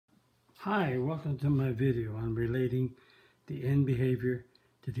Hi, welcome to my video on relating the end behavior,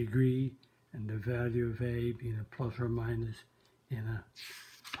 the degree, and the value of a being a plus or minus in a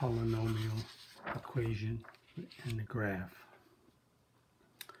polynomial equation in the graph.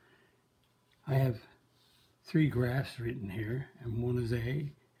 I have three graphs written here, and one is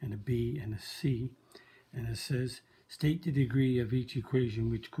A, and a B, and a C, and it says, state the degree of each equation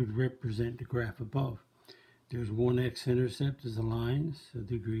which could represent the graph above. There's one x-intercept as a line, so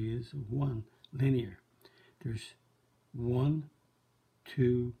the degree is 1, linear. There's 1,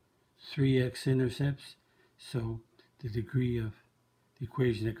 2, 3 x-intercepts, so the degree of the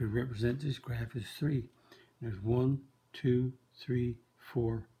equation that could represent this graph is 3. There's 1, 2, 3,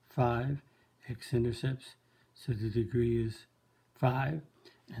 4, 5 x-intercepts, so the degree is 5,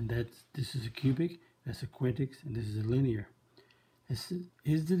 and this is a cubic, that's a quintic, and this is a linear. Is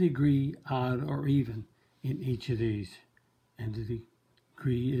the degree odd or even in each of these? And the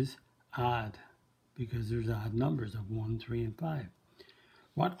degree is odd because there's odd numbers of 1, 3, and 5.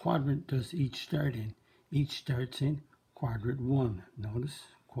 What quadrant does each start in? Each starts in quadrant 1. Notice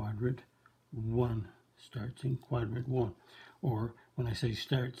quadrant 1 starts in quadrant 1. Or when I say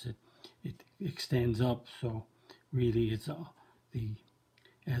starts, it extends up, so really it's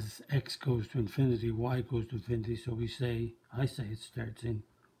as x goes to infinity, y goes to infinity, so I say it starts in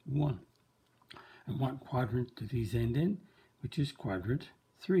 1. And what quadrant do these end in? Which is quadrant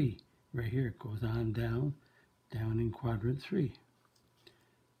 3. Right here, it goes on down in quadrant 3.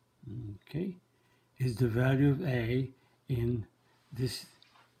 Okay. Is the value of a in this,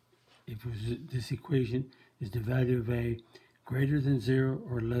 this equation, is the value of a greater than 0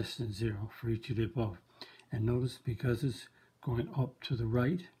 or less than 0 for each of the above? And notice, because it's going up to the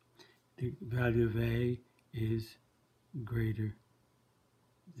right, the value of a is greater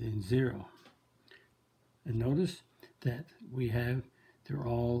than 0. And notice that they're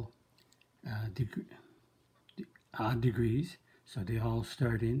all odd degrees, so they all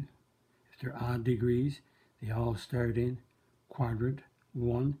start in, if they're odd degrees, they all start in quadrant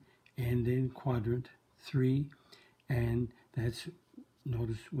 1, end in quadrant 3, and that's,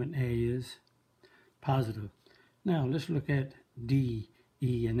 notice when a is positive. Now let's look at D,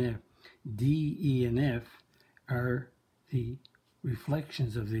 E, and F. D, E, and F are the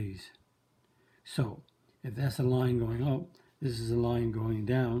reflections of these. So if that's a line going up, this is a line going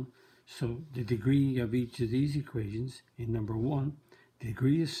down. So the degree of each of these equations in number 1, the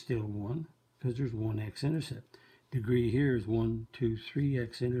degree is still 1 because there's one x-intercept. Degree here is 1, 2, 3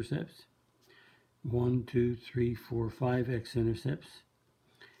 x-intercepts. 1, 2, 3, 4, 5 x-intercepts.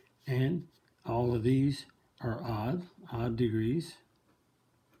 And all of these are odd degrees.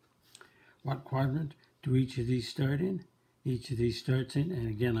 What quadrant do each of these start in? Each of these starts in, and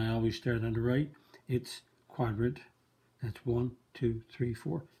again I always start on the right, it's quadrant, that's 1, 2, 3,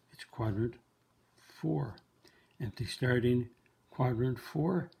 4, it's quadrant 4. And if they start in quadrant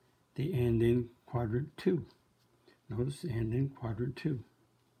 4, they end in quadrant 2. Notice they end in quadrant 2.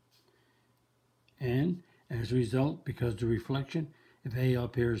 And as a result, because the reflection, if A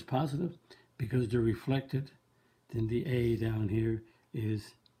up here is positive, because they're reflected, then the A down here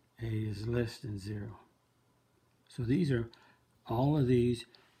is A is less than 0. So all of these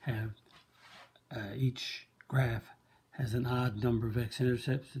have, each graph has an odd number of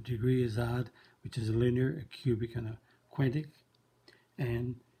x-intercepts. The degree is odd, which is a linear, a cubic, and a quintic.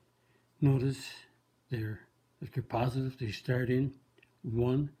 And notice if they're positive, they start in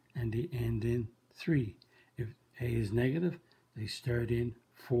 1 and they end in 3. If A is negative, they start in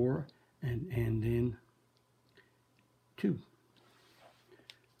 4 and end in 2.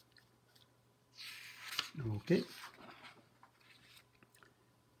 Okay.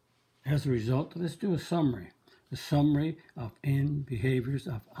 As a result, let's do a summary. The summary of end behaviors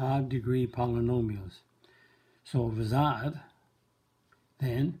of odd degree polynomials. So if it's odd,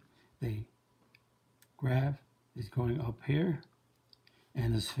 then the graph is going up here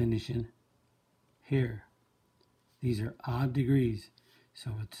and is finishing here. These are odd degrees,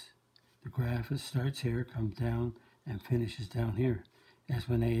 so the graph starts here, comes down, and finishes down here. That's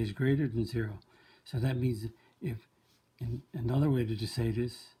when a is greater than 0. So that means another way to just say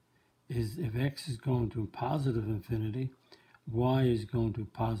this is if x is going to positive infinity, y is going to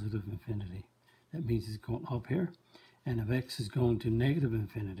positive infinity. That means it's going up here. And if x is going to negative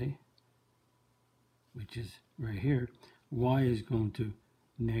infinity, which is right here, y is going to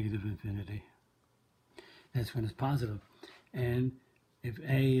negative infinity. That's when it's positive. And if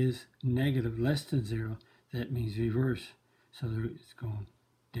a is negative, less than 0, that means reverse. So it's going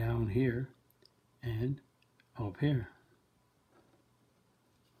down here and up here.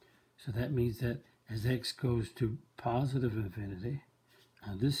 So that means that as x goes to positive infinity,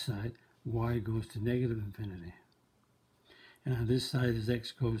 on this side, y goes to negative infinity. And on this side, as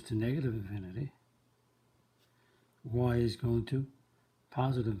x goes to negative infinity, y is going to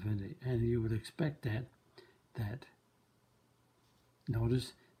positive infinity. And you would expect that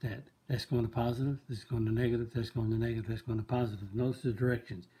notice that that's going to positive, this is going to negative, that's going to negative, that's going to positive. Notice the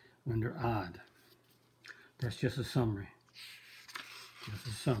directions when they're odd. That's just a summary. Just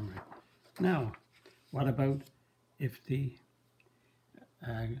a summary. Now, what about if the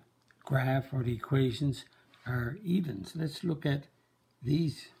graph or the equations are evens? Let's look at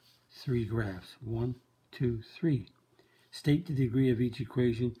these three graphs. 1, 2, 3. State the degree of each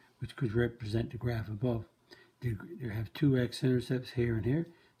equation which could represent the graph above. You have two x-intercepts here and here,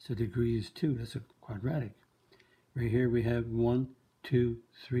 so degree is 2. That's a quadratic. Right here we have 1, 2,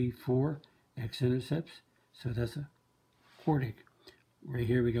 3, 4 x-intercepts, so that's a quartic. Right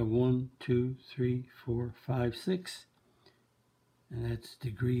here we got 1, 2, 3, 4, 5, 6, and that's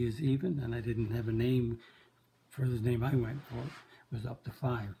degree is even, and I didn't have a name. Furthest name I went for was up to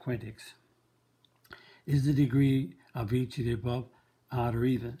 5, quintics. Is the degree of each of the above odd or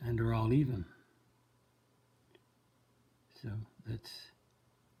even? And they're all even. So let's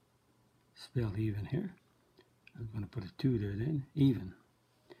spell even here. I'm going to put a 2 there then. Even.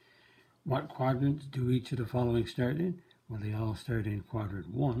 What quadrants do each of the following start in? Well, they all start in quadrant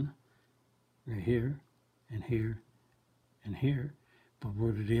 1, right here, and here, and here. But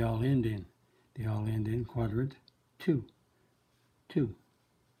where do they all end in? They all end in quadrant 2, 2,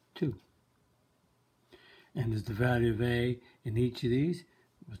 2. And is the value of A in each of these?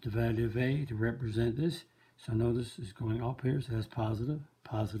 What's the value of A to represent this? So notice it's going up here, so that's positive,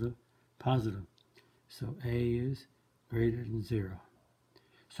 positive, positive. So A is greater than 0.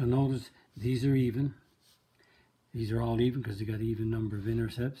 So notice these are even. These are all even because they got even number of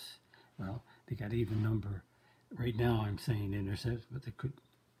intercepts. Well, they got even number. Right now I'm saying intercepts, but they could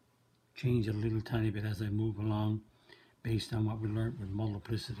change a little tiny bit as I move along based on what we learned with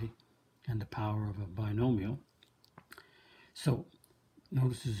multiplicity and the power of a binomial. So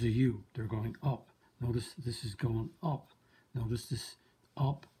notice this is a U. They're going up. Notice this is going up. Notice this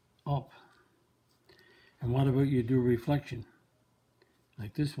up, up. And what about you do a reflection?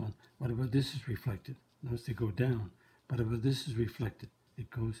 Like this one. What about this is reflected? Notice they go down. What about this is reflected?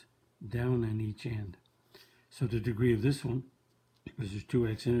 It goes down on each end. So the degree of this one, because there's 2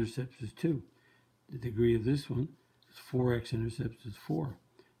 x-intercepts, is 2. The degree of this one is 4 x-intercepts is 4.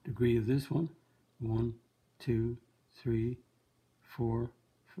 Degree of this one, 1, 2, 3, 4,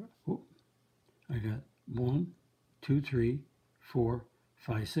 5. Oh, I got 1, 2, 3, 4,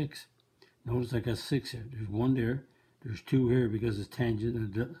 5, 6. Notice I got 6 here. There's 1 there. There's 2 here because it's tangent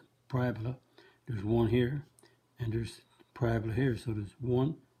and parabola. There's 1 here, and there's parabola here. So there's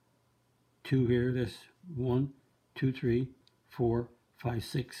 1, 2 here. That's 1, 2, 3, 4, 5,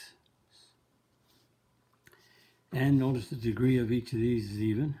 6. And notice the degree of each of these is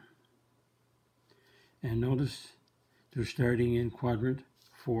even. And notice they're starting in quadrant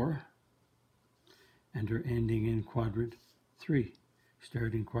 4, and they're ending in quadrant 3.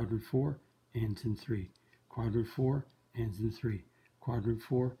 Starting quadrant 4, ends in 3. Quadrant 4, ends in 3. Quadrant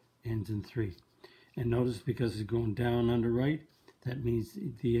 4, ends in 3. And notice because it's going down on the right, that means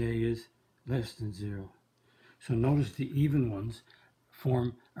the A is less than 0. So notice the even ones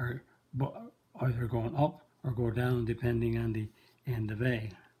form are either going up or go down depending on the end of A,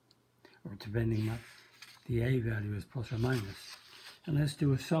 or depending on the A value is plus or minus. And let's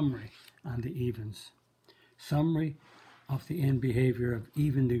do a summary on the evens. Summary of the end behavior of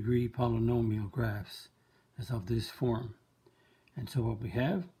even degree polynomial graphs is of this form. And so what we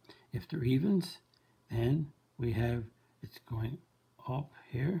have, if they're evens, then we have it's going up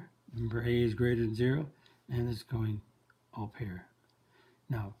here. Remember, A is greater than 0, and it's going up here.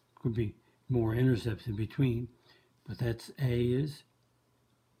 Now, could be more intercepts in between, but that's x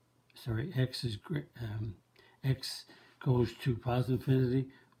goes to positive infinity,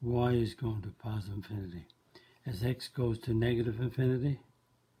 y is going to positive infinity. As x goes to negative infinity,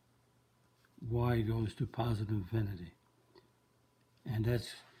 y goes to positive infinity. And that's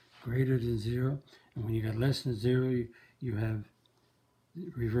greater than 0. And when you got less than 0, you have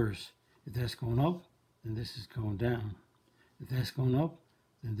reverse. If that's going up, then this is going down. If that's going up,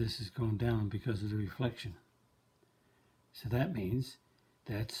 then this is going down because of the reflection. So that means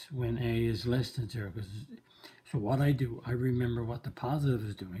that's when A is less than 0. So what I do, I remember what the positive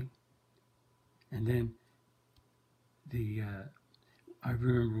is doing, and then I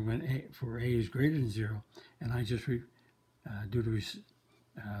remember when for A is greater than 0, and I just do the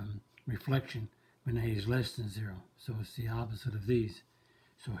reflection when A is less than 0. So it's the opposite of these.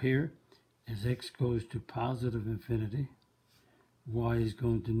 So here, as x goes to positive infinity, y is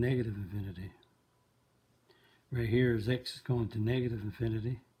going to negative infinity. Right here is x is going to negative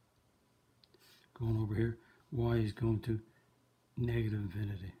infinity. Going over here, y is going to negative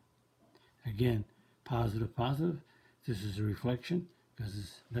infinity. Again, positive, positive. This is a reflection because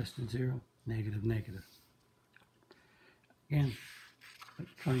it's less than 0, negative, negative. Again, I'm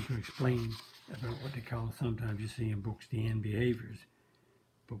trying to explain about what they call, sometimes you see in books, the end behaviors.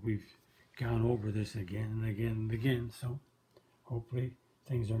 But we've gone over this again and again and again, so hopefully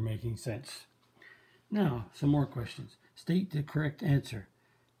things are making sense. Now, some more questions. State the correct answer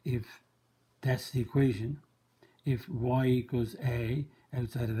if that's the equation. If y equals a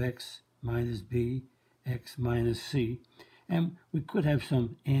outside of x minus b, x minus c. And we could have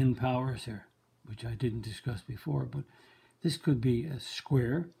some n powers here, which I didn't discuss before, but this could be a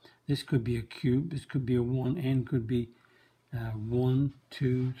square, this could be a cube, this could be a 1, n could be 1,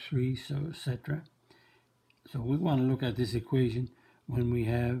 2, 3, so etc. So we want to look at this equation when we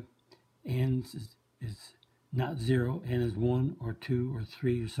have n is not 0, n is 1 or 2 or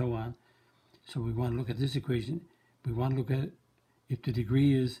 3 or so on. So we want to look at this equation. We want to look at it if the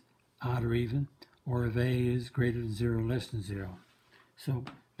degree is odd or even, or if a is greater than 0, less than 0. So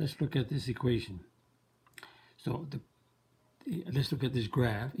let's look at this equation. So let's look at this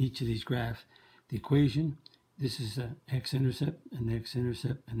graph, each of these graphs. The equation, this is an x-intercept, an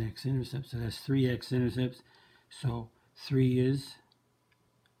x-intercept, an x-intercept. So that's 3 x-intercepts. So 3 is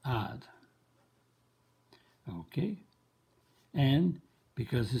odd. Okay. And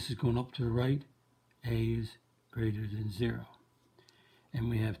because this is going up to the right, a is greater than 0. And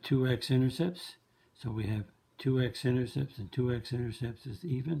we have 2 x-intercepts. So we have 2 x-intercepts and 2 x-intercepts is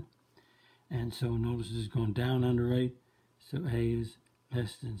even. And so notice this is going down on the right. So a is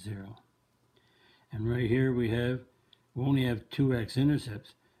less than 0. And right here we only have 2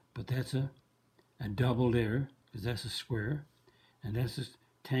 x-intercepts, but that's a double there, because that's a square. And that's a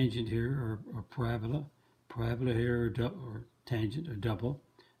tangent here, or parabola. Parabola here, or tangent, or double,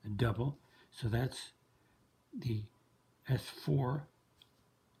 a double. So that's 4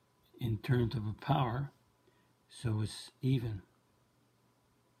 in terms of a power. So it's even.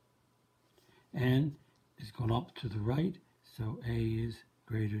 And it's going up to the right, so a is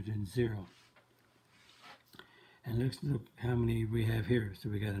greater than 0. And let's look how many we have here. So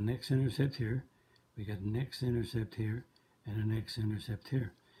we got an x-intercept here, we got an x-intercept here, and an x-intercept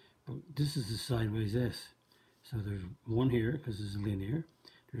here. But this is the sideways s. So there's 1 here because it's linear.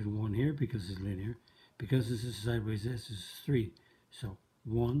 There's 1 here because it's linear. Because this is sideways s is 3. So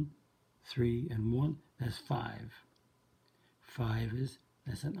 1, 3, and 1, that's 5. 5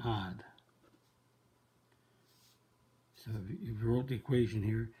 that's an odd. So if you wrote the equation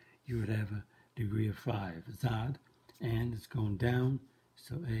here, you would have a degree of 5. It's odd, and it's going down,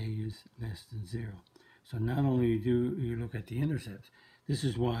 so a is less than 0. So not only do you look at the intercepts, this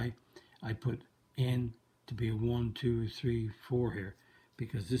is why I put n to be a 1, 2, 3, 4 here,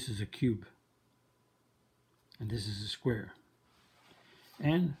 because this is a cube, and this is a square.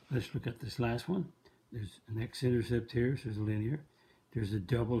 And let's look at this last one. There's an x-intercept here, so it's linear. There's a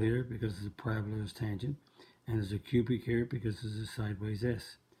double here because the parabola is tangent. And there's a cubic here because this is sideways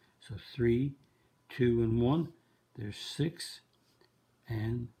s. So 3, 2, and 1, there's 6.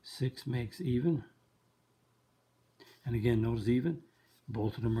 And 6 makes even. And again, notice even,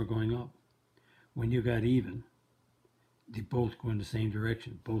 both of them are going up. When you got even, they both go in the same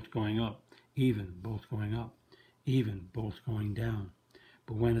direction, both going up. Even, both going up. Even, both going down.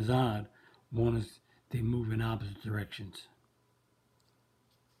 But when it's odd, they move in opposite directions.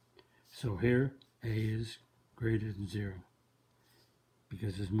 So here, a is greater than 0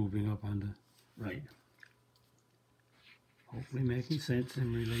 because it's moving up on the right. Hopefully making sense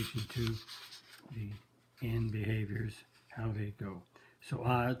in relation to the end behaviors, how they go. So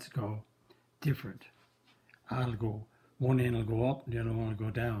odds go different. Odd will go, one end will go up, the other one will go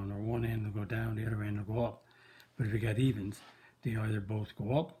down, or one end will go down, the other end will go up. But if you got evens, they either both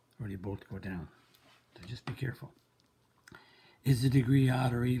go up or they both go down. So just be careful. Is the degree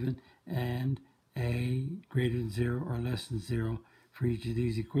odd or even, and a greater than 0 or less than 0 for each of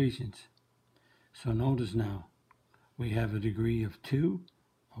these equations? So notice now, we have a degree of 2,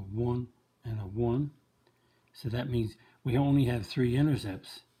 a 1, and a 1. So that means we only have 3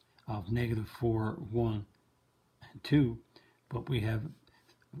 intercepts of -4, 1, and 2, but we have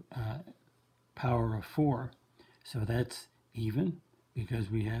power of 4. So that's even because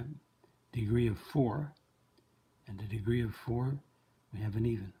we have degree of 4, and the degree of 4, we have an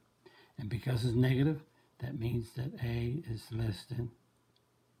even. And because it's negative, that means that a is less than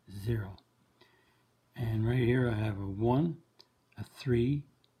 0. And right here I have a 1, a 3,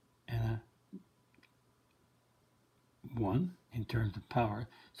 and a 1. in terms of power.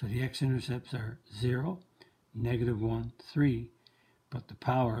 So the x-intercepts are 0, -1, 3, but the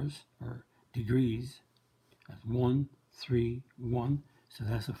powers, or degrees, that's 1, 3, 1, so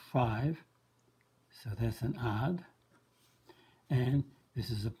that's a 5, so that's an odd, and this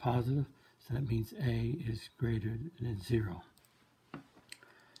is a positive, so that means A is greater than 0.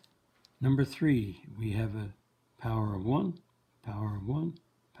 Number 3, we have a power of 1, power of 1,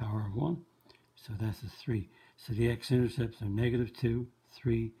 power of 1, so that's a 3. So the x-intercepts are -2,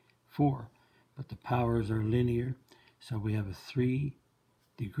 3, 4, but the powers are linear, so we have a 3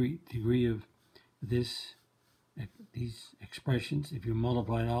 degree of these expressions. If you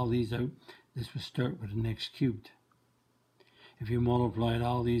multiply all these out, this will start with an x cubed. If you multiply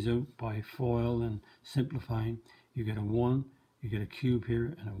all these out by FOIL and simplifying, you get a 1, you get a cube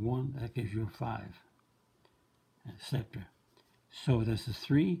here, and a 1, that gives you a 5, etc. So that's a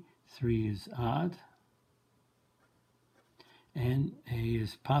 3, 3 is odd, and A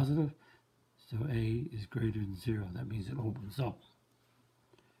is positive, so A is greater than 0. That means it opens up.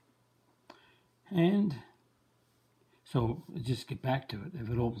 And so just get back to it. If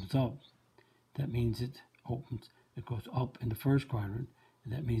it opens up, that means it goes up in the first quadrant,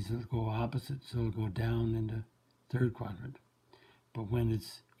 and that means it'll go opposite, so it'll go down in the third quadrant. But when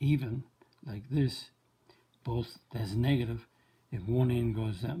it's even, like this, both that's negative, if one end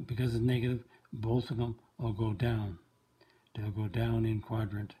goes down, because it's negative, both of them will go down. They'll go down in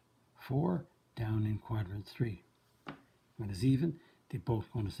quadrant 4, down in quadrant 3. When it's even, they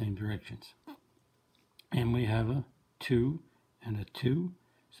both go in the same directions. And we have a 2 and a 2,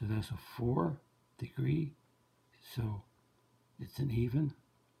 so that's a 4 degree, so it's an even.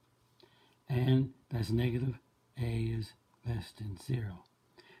 And that's negative, A is less than 0.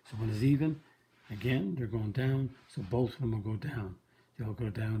 So when it's even, again, they're going down, so both of them will go down. They'll go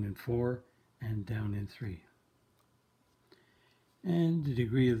down in 4 and down in 3. And the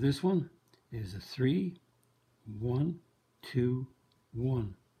degree of this one is a 3, 1, 2,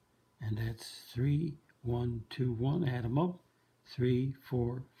 1. And that's 3, 1, 2, 1. Add them up. 3,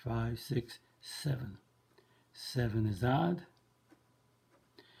 4, 5, 6, 7. 7 is odd.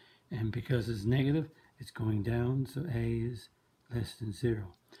 And because it's negative, it's going down, so A is less than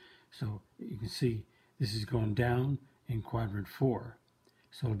 0. So you can see this is going down in quadrant 4.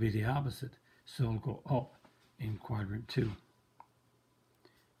 So it'll be the opposite. So it'll go up in quadrant 2.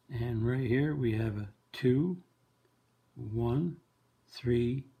 And right here we have a 2, 1,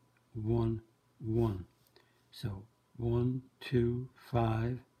 3, 1, 1. So 1, 2,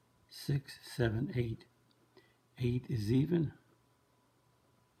 5, 6, 7, 8. 8 is even.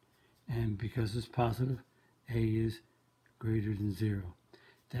 And because it's positive, A is greater than 0.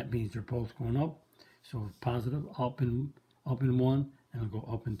 That means they're both going up. So it's positive, up in 1, and it'll go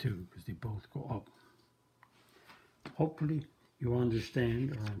up in 2, because they both go up. Hopefully you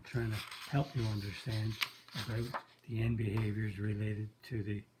understand, or I'm trying to help you understand about the end behaviors related to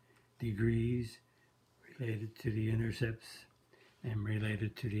the degrees, related to the intercepts, and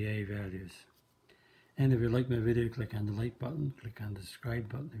related to the A values. And if you like my video, click on the like button, click on the subscribe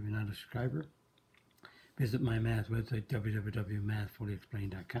button if you're not a subscriber. Visit my math website,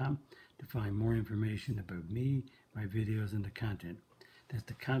 www.mathfullyexplained.com, to find more information about me, my videos, and the content. That's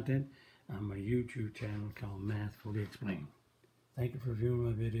the content on my YouTube channel called Math Fully Explained. Thank you for viewing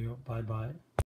my video. Bye-bye.